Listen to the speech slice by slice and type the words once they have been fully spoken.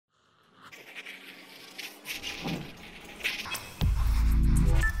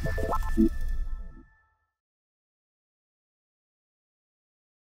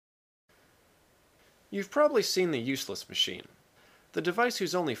You've probably seen the useless machine, the device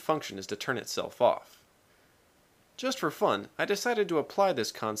whose only function is to turn itself off. Just for fun, I decided to apply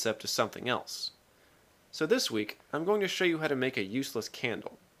this concept to something else. So this week, I'm going to show you how to make a useless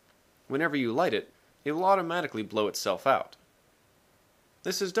candle. Whenever you light it, it will automatically blow itself out.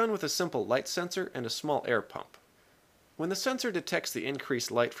 This is done with a simple light sensor and a small air pump. When the sensor detects the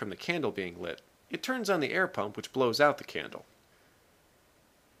increased light from the candle being lit, it turns on the air pump which blows out the candle.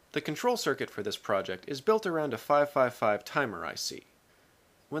 The control circuit for this project is built around a 555 timer IC.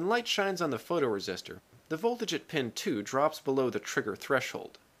 When light shines on the photoresistor, the voltage at pin 2 drops below the trigger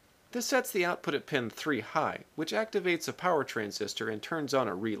threshold. This sets the output at pin 3 high, which activates a power transistor and turns on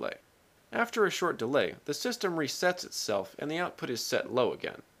a relay. After a short delay, the system resets itself and the output is set low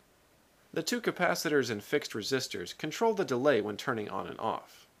again. The two capacitors and fixed resistors control the delay when turning on and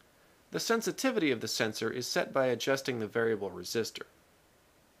off. The sensitivity of the sensor is set by adjusting the variable resistor.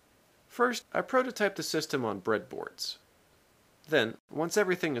 First, I prototype the system on breadboards. Then, once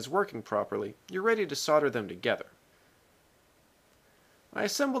everything is working properly, you're ready to solder them together. I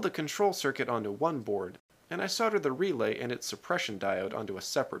assemble the control circuit onto one board, and I solder the relay and its suppression diode onto a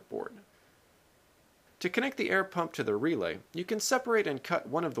separate board. To connect the air pump to the relay, you can separate and cut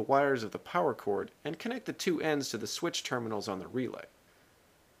one of the wires of the power cord and connect the two ends to the switch terminals on the relay.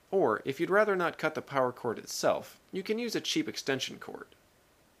 Or, if you'd rather not cut the power cord itself, you can use a cheap extension cord.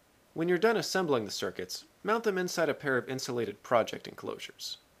 When you're done assembling the circuits, mount them inside a pair of insulated project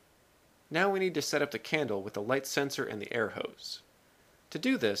enclosures. Now we need to set up the candle with the light sensor and the air hose. To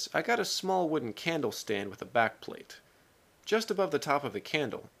do this, I got a small wooden candle stand with a backplate. Just above the top of the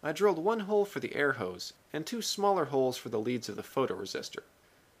candle, I drilled one hole for the air hose and two smaller holes for the leads of the photoresistor.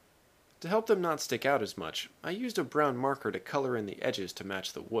 To help them not stick out as much, I used a brown marker to color in the edges to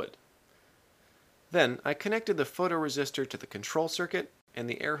match the wood. Then I connected the photoresistor to the control circuit and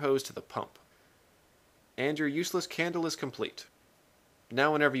the air hose to the pump. And your useless candle is complete.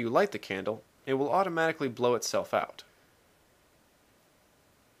 Now whenever you light the candle, it will automatically blow itself out.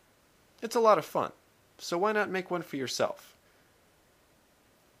 It's a lot of fun, so why not make one for yourself?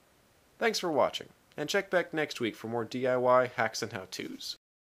 Thanks for watching, and check back next week for more DIY hacks and how-tos.